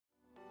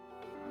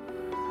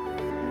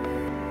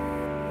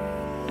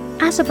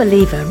As a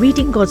believer,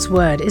 reading God's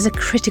Word is a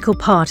critical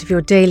part of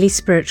your daily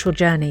spiritual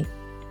journey.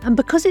 And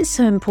because it's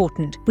so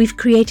important, we've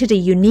created a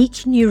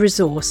unique new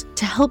resource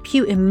to help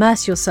you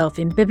immerse yourself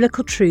in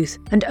biblical truth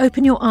and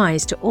open your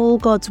eyes to all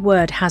God's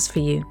Word has for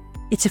you.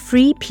 It's a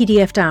free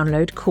PDF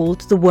download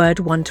called The Word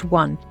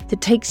 1-to-1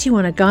 that takes you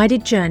on a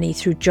guided journey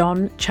through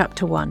John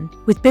chapter 1.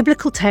 With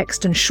biblical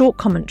text and short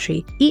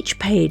commentary, each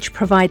page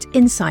provides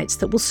insights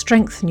that will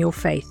strengthen your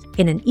faith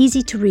in an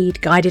easy-to-read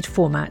guided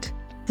format.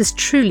 There's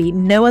truly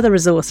no other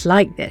resource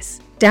like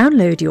this.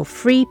 Download your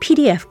free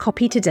PDF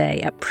copy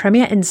today at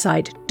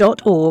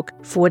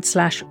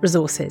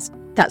premierinsight.org/resources.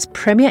 That's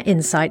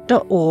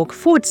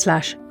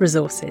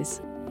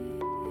premierinsight.org/resources.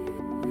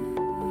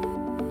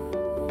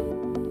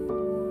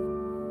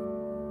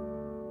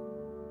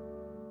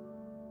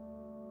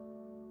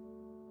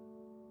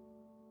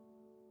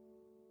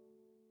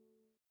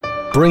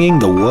 Bringing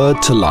the Word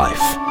to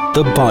life.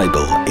 The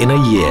Bible in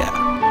a year.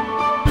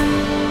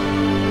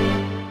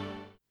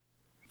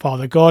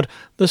 Father God,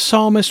 the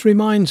psalmist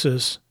reminds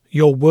us,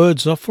 your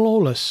words are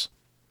flawless,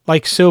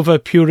 like silver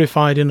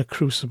purified in a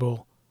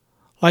crucible,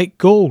 like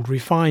gold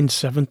refined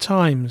 7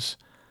 times.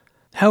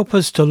 Help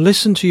us to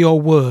listen to your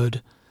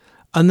word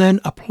and then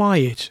apply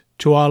it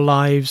to our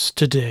lives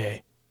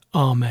today.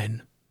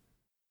 Amen.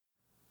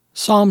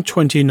 Psalm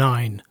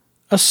 29,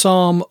 a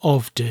psalm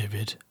of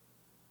David.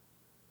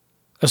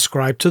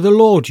 Ascribe to the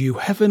Lord, you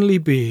heavenly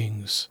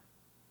beings.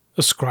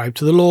 Ascribe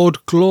to the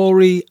Lord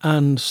glory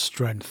and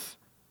strength.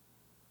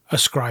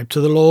 Ascribe to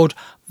the Lord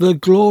the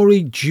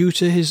glory due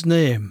to his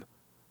name.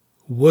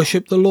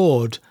 Worship the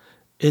Lord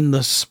in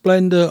the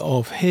splendour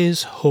of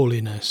his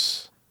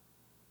holiness.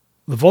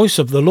 The voice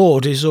of the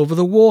Lord is over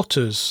the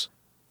waters.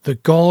 The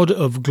God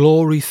of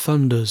glory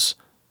thunders.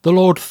 The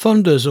Lord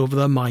thunders over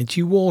the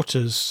mighty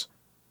waters.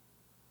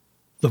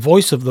 The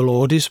voice of the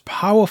Lord is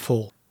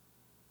powerful.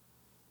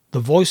 The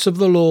voice of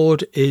the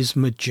Lord is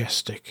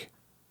majestic.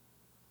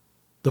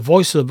 The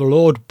voice of the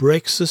Lord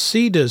breaks the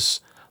cedars.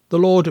 The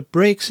Lord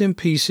breaks in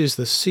pieces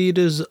the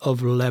cedars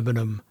of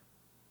Lebanon.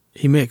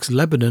 He makes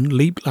Lebanon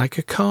leap like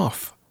a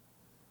calf,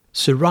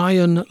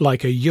 Sirion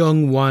like a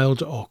young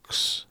wild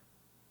ox.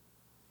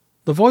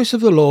 The voice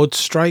of the Lord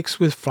strikes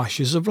with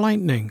flashes of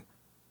lightning.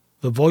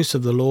 The voice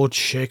of the Lord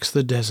shakes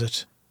the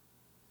desert.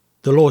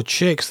 The Lord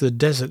shakes the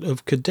desert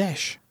of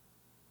Kadesh.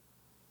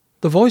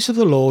 The voice of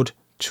the Lord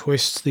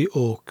twists the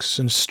oaks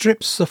and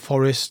strips the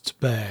forests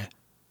bare.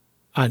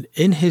 And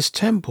in his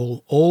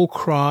temple all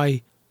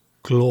cry,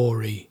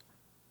 Glory.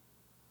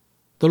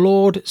 The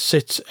Lord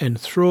sits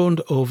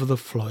enthroned over the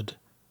flood.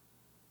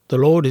 The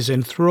Lord is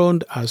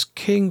enthroned as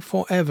King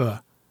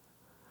forever.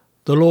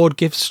 The Lord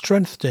gives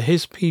strength to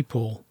his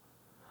people.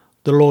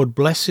 The Lord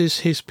blesses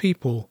his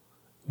people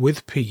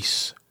with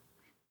peace.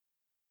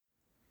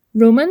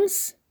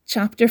 Romans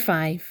chapter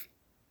 5.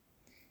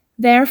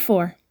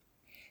 Therefore,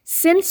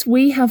 since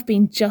we have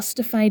been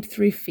justified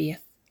through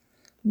faith,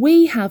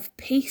 we have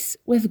peace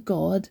with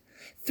God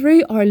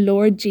through our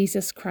Lord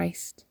Jesus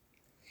Christ,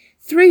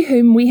 through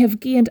whom we have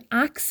gained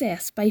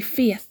access by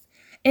faith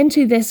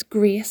into this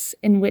grace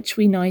in which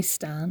we now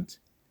stand.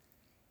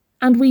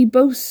 And we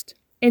boast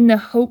in the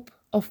hope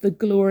of the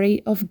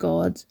glory of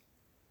God.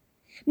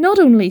 Not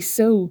only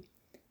so,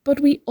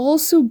 but we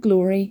also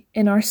glory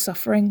in our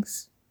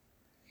sufferings,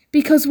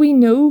 because we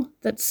know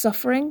that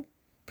suffering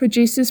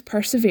produces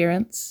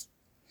perseverance,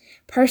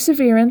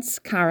 perseverance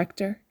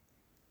character,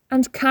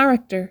 and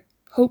character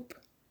hope.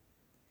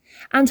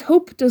 And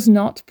hope does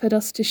not put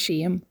us to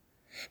shame,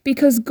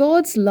 because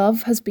God's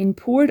love has been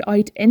poured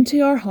out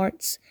into our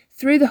hearts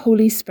through the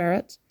Holy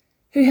Spirit,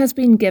 who has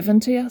been given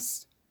to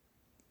us.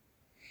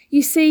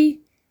 You see,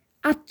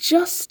 at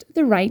just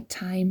the right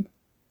time,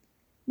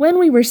 when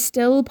we were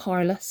still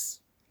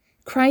powerless,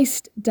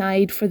 Christ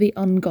died for the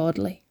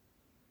ungodly.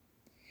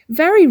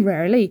 Very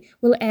rarely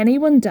will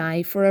anyone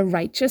die for a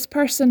righteous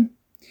person,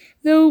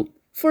 though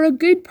for a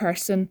good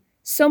person,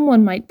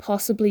 someone might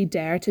possibly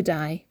dare to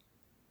die.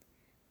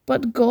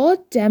 But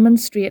God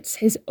demonstrates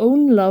his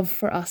own love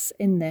for us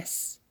in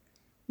this.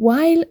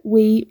 While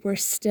we were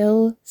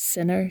still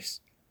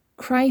sinners,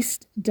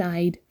 Christ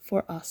died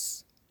for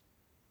us.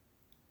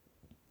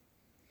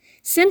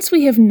 Since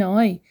we have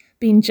now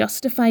been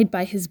justified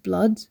by his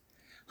blood,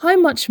 how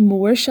much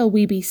more shall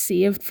we be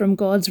saved from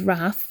God's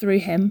wrath through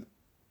him?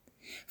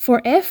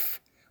 For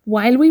if,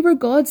 while we were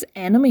God's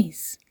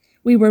enemies,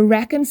 we were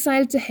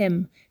reconciled to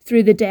him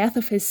through the death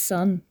of his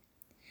Son,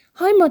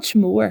 how much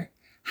more,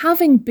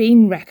 having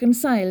been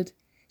reconciled,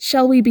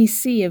 shall we be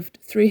saved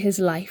through his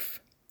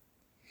life?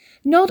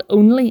 Not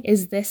only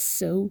is this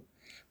so,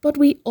 but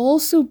we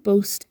also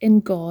boast in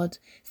God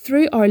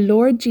through our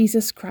Lord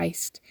Jesus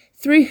Christ,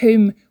 through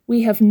whom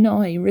we have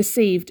now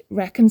received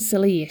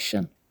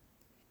reconciliation.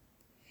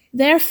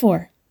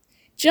 Therefore,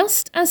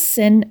 just as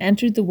sin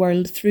entered the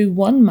world through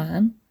one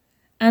man,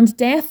 and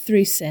death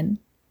through sin,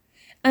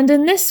 and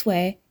in this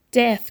way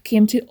death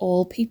came to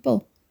all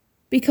people,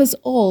 because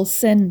all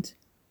sinned.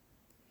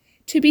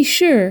 To be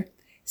sure,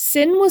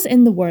 sin was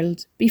in the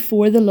world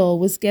before the law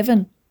was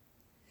given.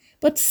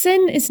 But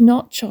sin is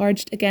not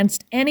charged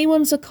against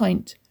anyone's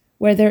account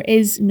where there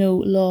is no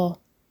law.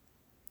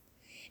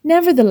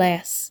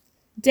 Nevertheless,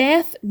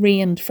 death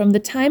reigned from the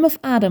time of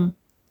Adam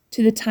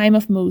to the time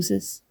of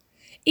Moses,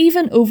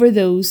 even over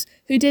those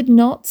who did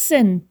not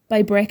sin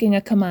by breaking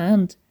a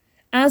command,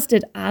 as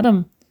did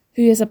Adam,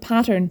 who is a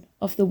pattern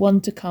of the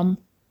one to come.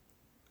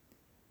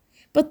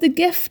 But the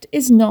gift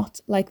is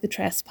not like the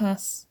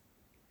trespass.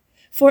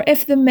 For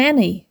if the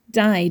many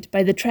died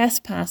by the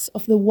trespass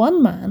of the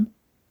one man,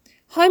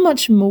 how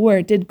much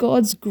more did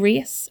God's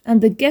grace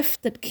and the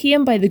gift that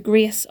came by the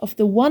grace of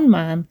the one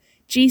man,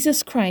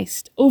 Jesus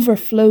Christ,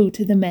 overflow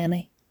to the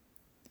many?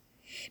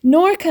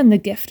 Nor can the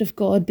gift of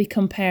God be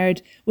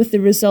compared with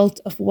the result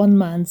of one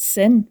man's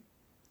sin.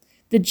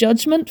 The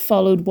judgment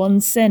followed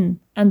one sin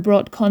and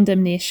brought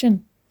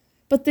condemnation,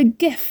 but the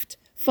gift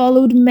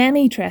followed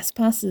many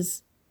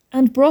trespasses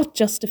and brought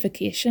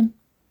justification.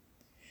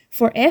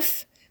 For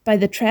if, by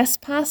the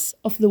trespass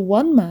of the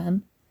one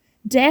man,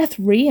 death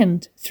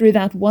reigned through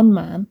that one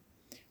man,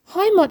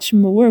 how much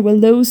more will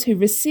those who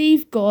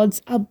receive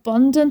God's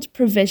abundant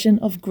provision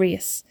of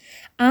grace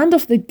and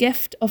of the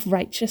gift of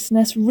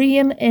righteousness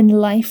reign in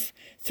life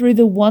through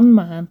the one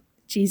man,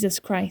 Jesus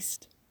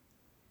Christ?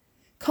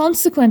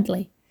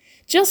 Consequently,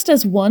 just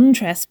as one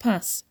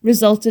trespass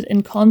resulted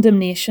in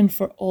condemnation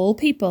for all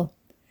people,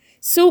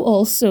 so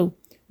also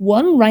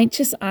one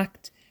righteous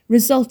act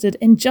resulted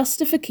in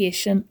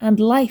justification and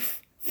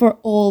life for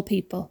all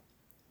people.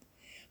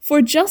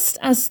 For just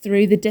as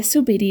through the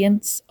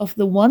disobedience of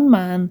the one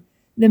man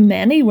the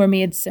many were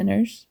made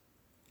sinners,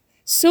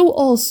 so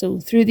also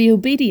through the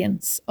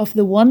obedience of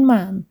the one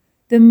man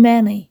the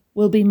many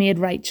will be made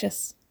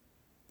righteous.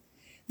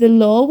 The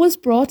law was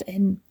brought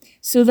in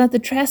so that the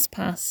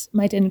trespass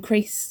might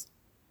increase.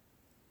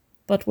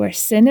 But where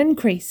sin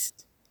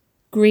increased,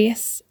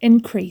 grace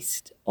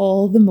increased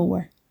all the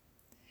more,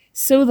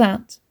 so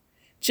that,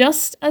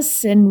 just as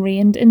sin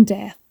reigned in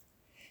death,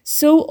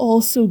 so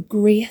also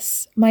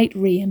grace might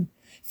reign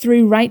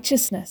through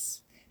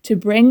righteousness to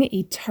bring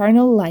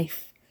eternal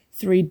life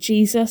through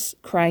Jesus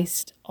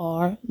Christ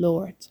our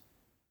Lord.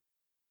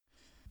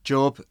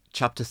 Job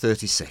chapter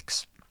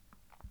 36.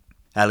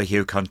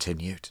 Elihu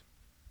continued,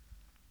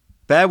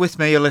 "Bear with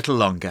me a little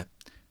longer,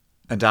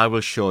 and I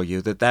will show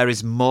you that there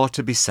is more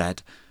to be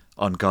said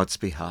on God's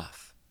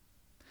behalf.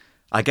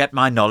 I get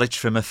my knowledge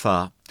from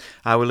afar.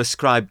 I will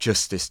ascribe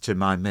justice to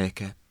my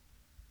Maker.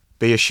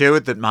 Be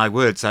assured that my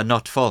words are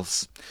not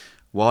false.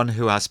 One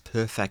who has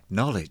perfect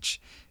knowledge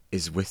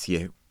is with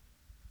you.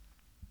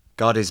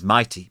 God is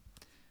mighty,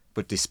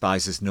 but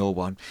despises no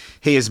one.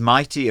 He is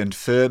mighty and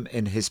firm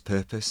in his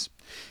purpose.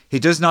 He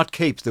does not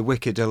keep the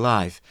wicked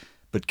alive,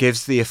 but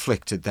gives the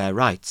afflicted their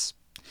rights.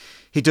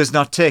 He does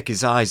not take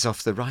his eyes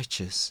off the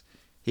righteous.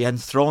 He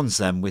enthrones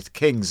them with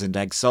kings and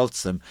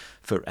exalts them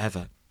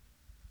forever.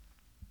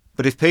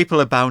 But if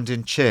people are bound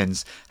in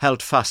chains,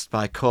 held fast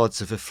by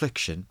cords of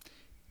affliction,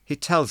 he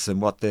tells them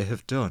what they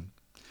have done,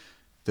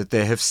 that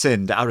they have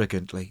sinned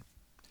arrogantly.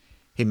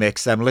 He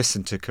makes them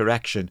listen to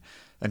correction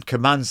and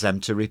commands them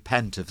to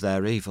repent of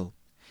their evil.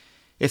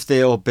 If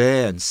they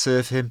obey and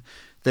serve him,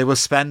 they will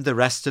spend the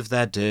rest of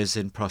their days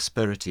in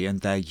prosperity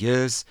and their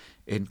years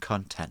in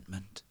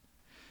contentment.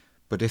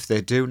 But if they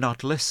do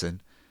not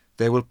listen,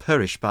 they will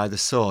perish by the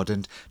sword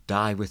and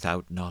die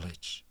without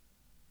knowledge.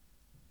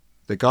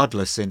 The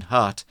godless in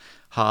heart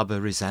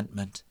harbour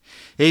resentment.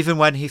 Even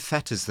when he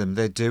fetters them,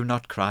 they do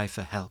not cry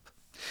for help.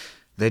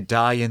 They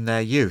die in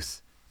their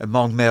youth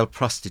among male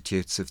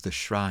prostitutes of the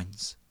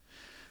shrines.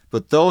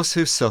 But those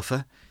who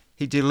suffer,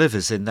 he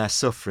delivers in their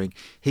suffering.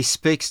 He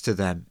speaks to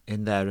them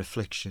in their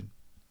affliction.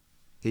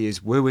 He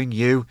is wooing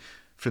you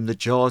from the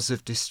jaws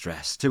of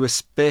distress to a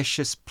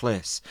spacious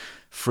place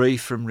free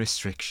from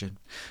restriction,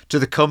 to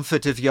the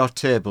comfort of your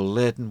table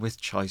laden with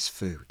choice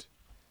food.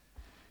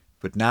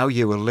 But now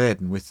you are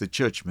laden with the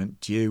judgment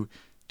due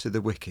to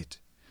the wicked.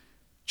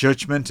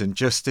 Judgment and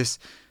justice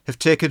have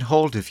taken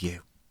hold of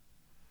you.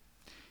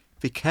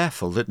 Be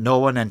careful that no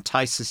one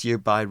entices you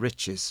by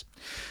riches.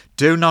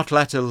 Do not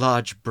let a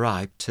large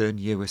bribe turn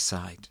you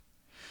aside.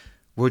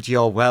 Would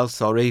your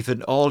wealth or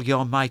even all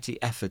your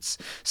mighty efforts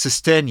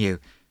sustain you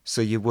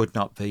so you would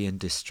not be in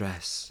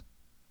distress?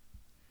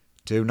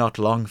 Do not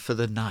long for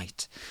the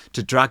night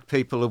to drag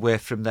people away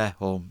from their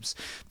homes.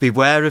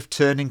 Beware of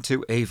turning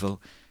to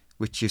evil,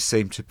 which you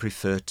seem to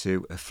prefer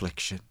to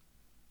affliction.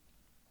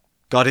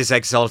 God is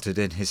exalted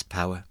in his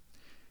power.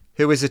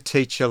 Who is a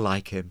teacher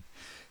like him?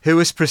 Who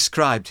has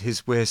prescribed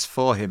his ways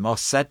for him, or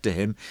said to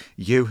him,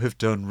 you have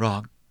done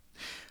wrong?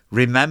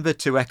 Remember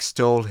to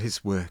extol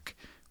his work,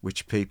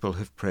 which people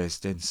have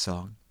praised in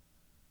song.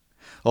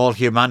 All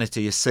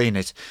humanity has seen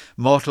it.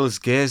 Mortals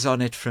gaze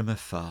on it from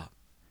afar.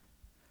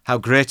 How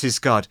great is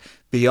God,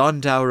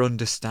 beyond our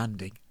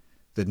understanding.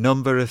 The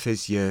number of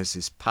his years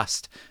is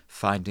past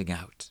finding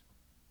out.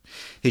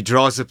 He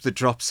draws up the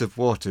drops of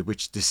water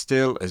which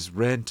distill as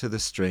rain to the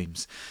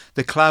streams.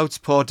 The clouds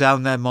pour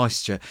down their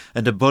moisture,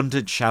 and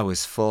abundant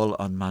showers fall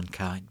on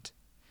mankind.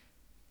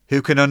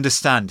 Who can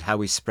understand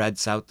how he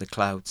spreads out the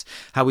clouds,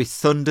 how he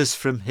thunders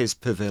from his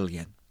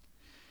pavilion?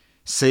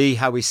 See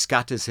how he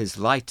scatters his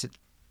light.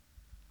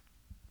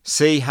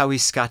 See how he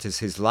scatters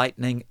his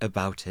lightning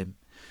about him,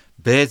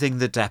 bathing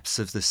the depths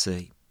of the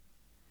sea.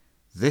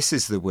 This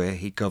is the way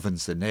he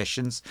governs the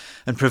nations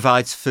and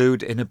provides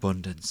food in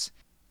abundance.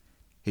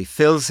 He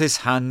fills his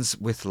hands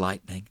with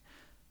lightning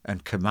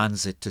and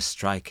commands it to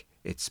strike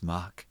its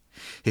mark.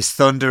 His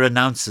thunder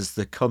announces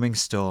the coming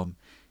storm.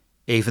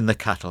 Even the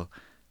cattle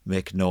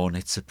make known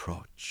its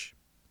approach.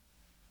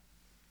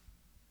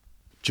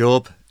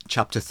 Job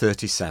chapter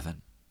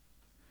 37.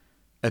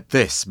 At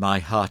this my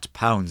heart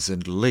pounds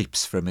and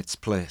leaps from its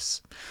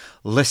place.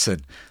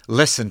 Listen,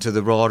 listen to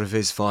the roar of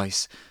his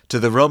voice, to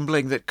the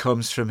rumbling that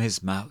comes from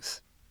his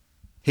mouth.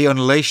 He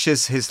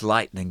unleashes his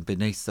lightning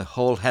beneath the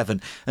whole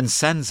heaven and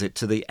sends it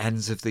to the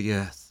ends of the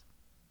earth.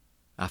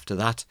 After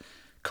that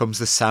comes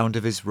the sound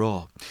of his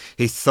roar.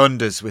 He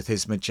thunders with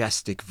his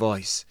majestic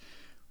voice.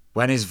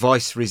 When his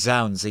voice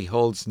resounds, he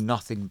holds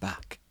nothing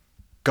back.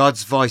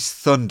 God's voice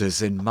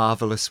thunders in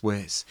marvellous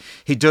ways.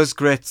 He does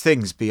great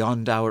things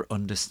beyond our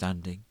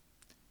understanding.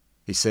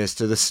 He says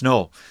to the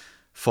snow,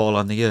 fall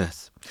on the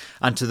earth,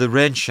 and to the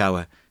rain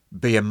shower,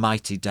 be a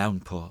mighty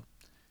downpour.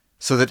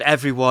 So that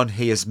everyone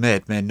he has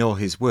made may know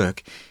his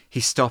work,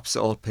 he stops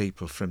all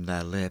people from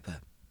their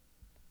labour.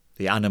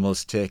 The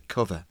animals take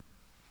cover.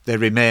 They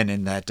remain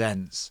in their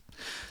dens.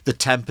 The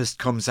tempest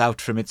comes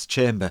out from its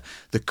chamber,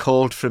 the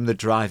cold from the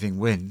driving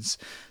winds.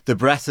 The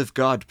breath of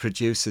God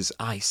produces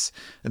ice,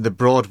 and the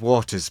broad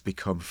waters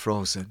become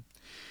frozen.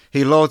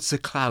 He loads the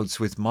clouds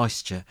with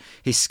moisture.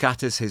 He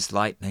scatters his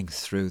lightning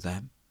through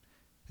them.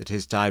 At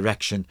his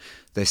direction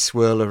they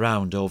swirl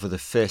around over the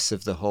face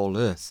of the whole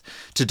earth,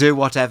 to do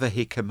whatever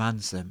he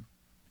commands them.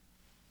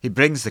 He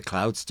brings the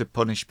clouds to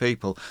punish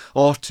people,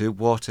 or to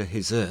water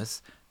his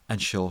earth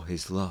and show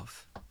his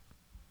love.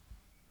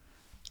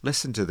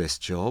 Listen to this,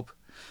 Job.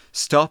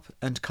 Stop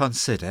and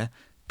consider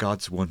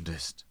God's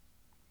wonders.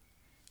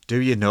 Do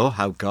you know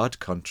how God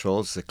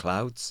controls the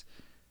clouds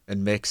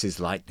and makes his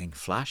lightning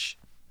flash?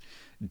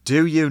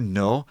 Do you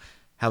know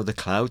how the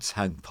clouds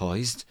hang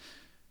poised,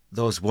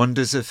 those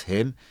wonders of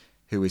him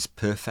who is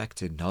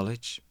perfect in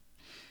knowledge?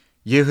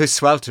 You who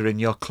swelter in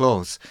your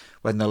clothes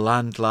when the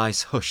land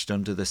lies hushed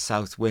under the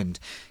south wind,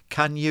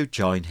 can you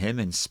join him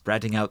in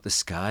spreading out the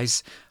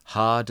skies,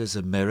 hard as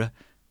a mirror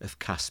of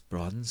cast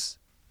bronze?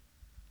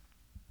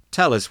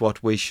 Tell us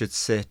what we should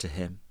say to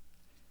him.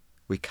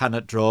 We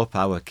cannot draw up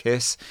our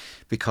case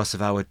because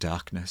of our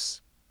darkness.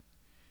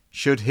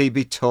 Should he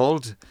be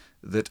told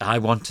that I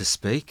want to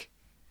speak?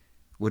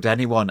 Would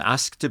anyone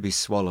ask to be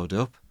swallowed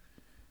up?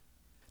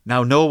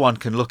 Now no one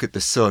can look at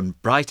the sun,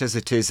 bright as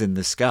it is in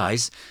the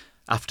skies,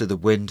 after the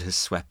wind has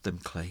swept them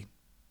clean.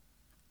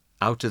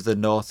 Out of the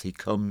north he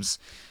comes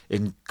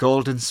in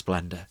golden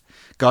splendour.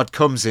 God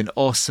comes in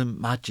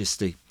awesome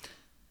majesty.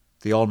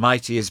 The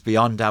Almighty is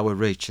beyond our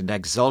reach and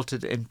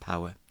exalted in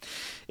power.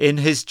 In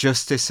his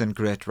justice and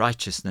great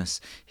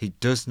righteousness he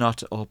does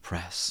not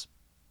oppress.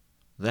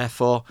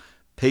 Therefore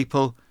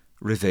people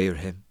revere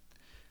him.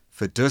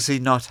 For does he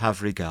not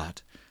have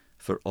regard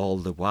for all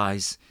the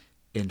wise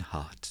in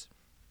heart?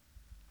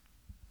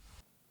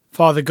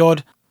 Father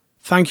God,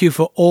 thank you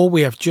for all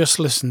we have just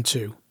listened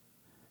to.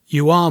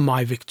 You are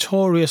my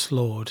victorious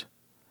Lord.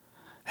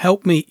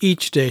 Help me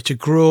each day to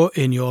grow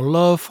in your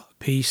love,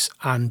 peace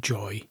and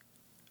joy.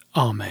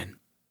 Amen.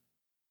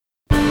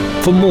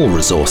 For more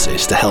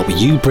resources to help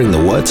you bring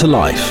the word to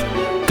life,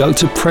 go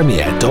to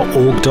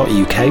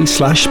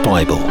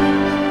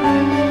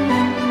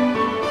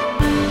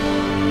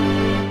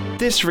premier.org.uk/Bible.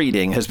 This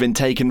reading has been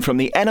taken from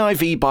the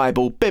NIV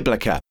Bible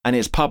Biblica and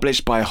is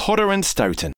published by Hodder and Stoughton.